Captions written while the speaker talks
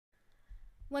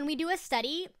When we do a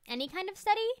study, any kind of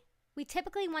study, we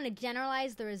typically want to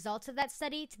generalize the results of that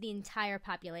study to the entire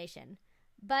population.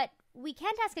 But we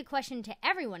can't ask a question to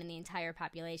everyone in the entire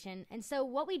population, and so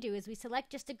what we do is we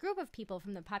select just a group of people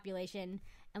from the population,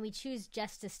 and we choose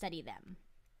just to study them.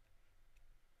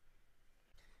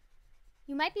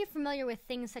 You might be familiar with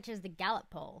things such as the Gallup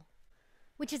Poll,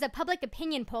 which is a public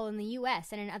opinion poll in the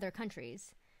US and in other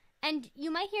countries. And you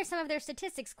might hear some of their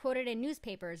statistics quoted in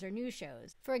newspapers or news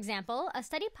shows. For example, a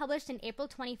study published in April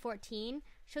 2014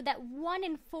 showed that 1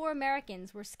 in 4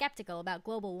 Americans were skeptical about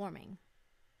global warming.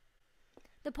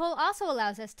 The poll also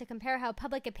allows us to compare how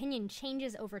public opinion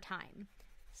changes over time.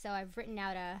 So I've written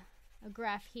out a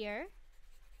graph here.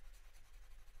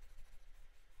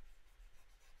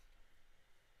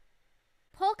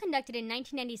 Poll conducted in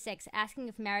 1996 asking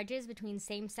if marriages between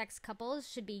same-sex couples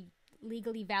should be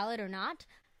legally valid or not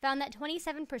found that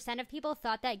 27% of people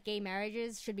thought that gay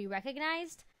marriages should be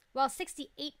recognized, while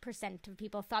 68% of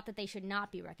people thought that they should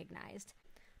not be recognized.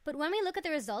 But when we look at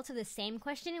the results of the same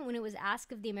question when it was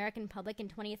asked of the American public in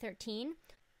 2013,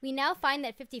 we now find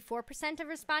that 54% of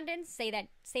respondents say that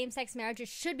same-sex marriages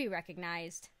should be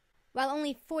recognized, while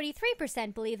only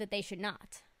 43% believe that they should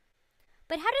not.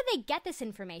 But how did they get this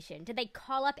information? Did they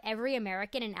call up every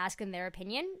American and ask them their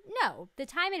opinion? No. The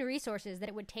time and resources that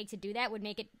it would take to do that would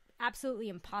make it absolutely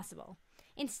impossible.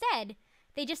 Instead,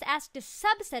 they just asked a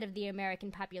subset of the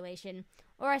American population,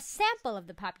 or a sample of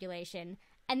the population,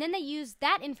 and then they used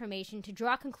that information to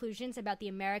draw conclusions about the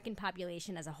American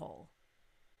population as a whole.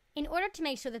 In order to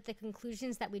make sure that the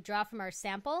conclusions that we draw from our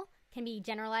sample can be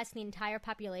generalized to the entire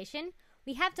population,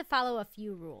 we have to follow a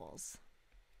few rules.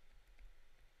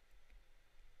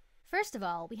 First of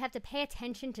all, we have to pay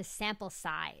attention to sample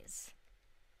size.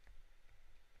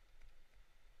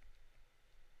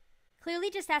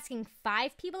 Clearly, just asking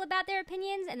 5 people about their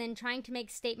opinions and then trying to make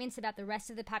statements about the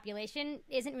rest of the population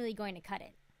isn't really going to cut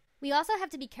it. We also have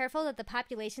to be careful that the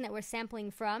population that we're sampling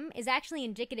from is actually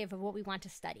indicative of what we want to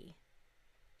study.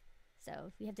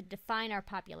 So we have to define our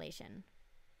population.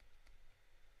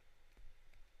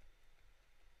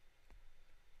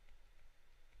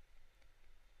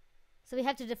 So we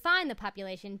have to define the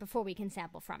population before we can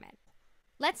sample from it.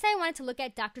 Let's say I wanted to look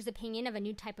at doctors' opinion of a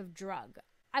new type of drug.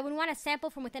 I would want to sample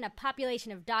from within a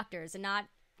population of doctors and not,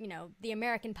 the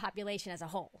American population as a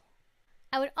whole.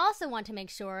 I would also want to make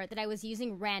sure that I was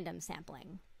using random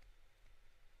sampling.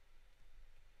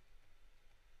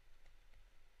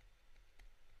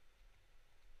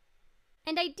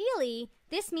 And ideally,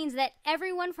 this means that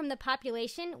everyone from the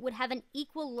population would have an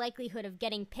equal likelihood of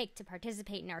getting picked to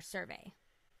participate in our survey.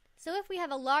 So if we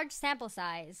have a large sample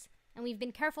size, and we've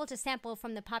been careful to sample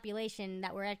from the population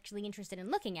that we're actually interested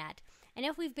in looking at, and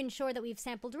if we've been sure that we've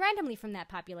sampled randomly from that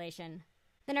population,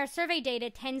 then our survey data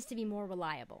tends to be more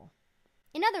reliable.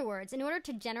 In other words, in order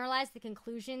to generalize the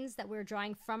conclusions that we're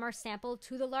drawing from our sample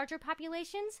to the larger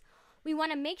populations, we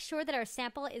want to make sure that our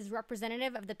sample is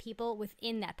representative of the people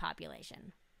within that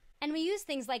population. And we use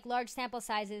things like large sample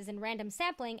sizes and random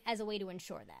sampling as a way to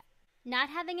ensure that. Not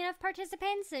having enough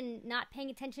participants and not paying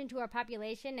attention to our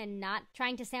population and not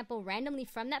trying to sample randomly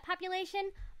from that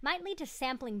population might lead to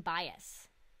sampling bias.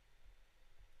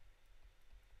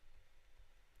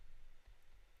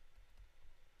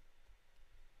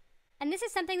 And this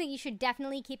is something that you should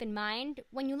definitely keep in mind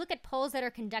when you look at polls that are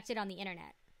conducted on the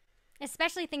internet,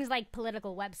 especially things like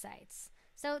political websites.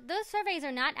 So those surveys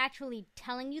are not actually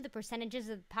telling you the percentages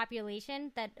of the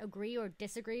population that agree or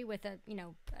disagree with a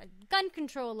gun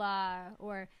control law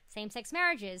or same-sex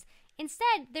marriages.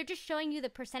 Instead, they're just showing you the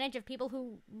percentage of people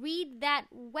who read that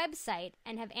website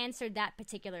and have answered that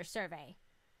particular survey.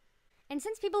 And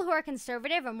since people who are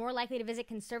conservative are more likely to visit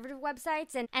conservative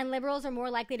websites and liberals are more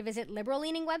likely to visit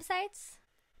liberal-leaning websites,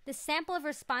 the sample of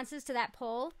responses to that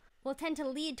poll will tend to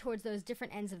lead towards those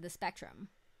different ends of the spectrum.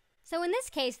 So in this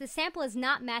case, the sample is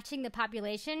not matching the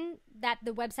population that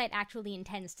the website actually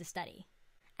intends to study.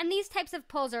 And these types of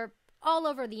polls are all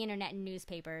over the internet and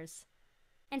newspapers.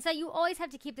 And so you always have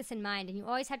to keep this in mind, and you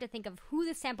always have to think of who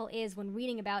the sample is when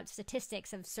reading about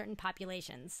statistics of certain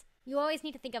populations. You always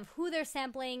need to think of who they're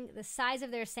sampling, the size of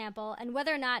their sample, and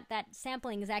whether or not that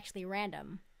sampling is actually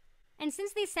random. And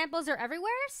since these samples are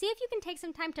everywhere, see if you can take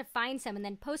some time to find some and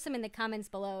then post them in the comments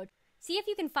below. See if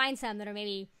you can find some that are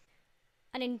maybe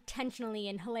unintentionally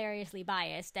and hilariously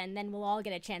biased, and then we'll all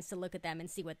get a chance to look at them and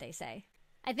see what they say.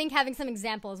 I think having some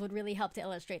examples would really help to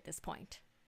illustrate this point.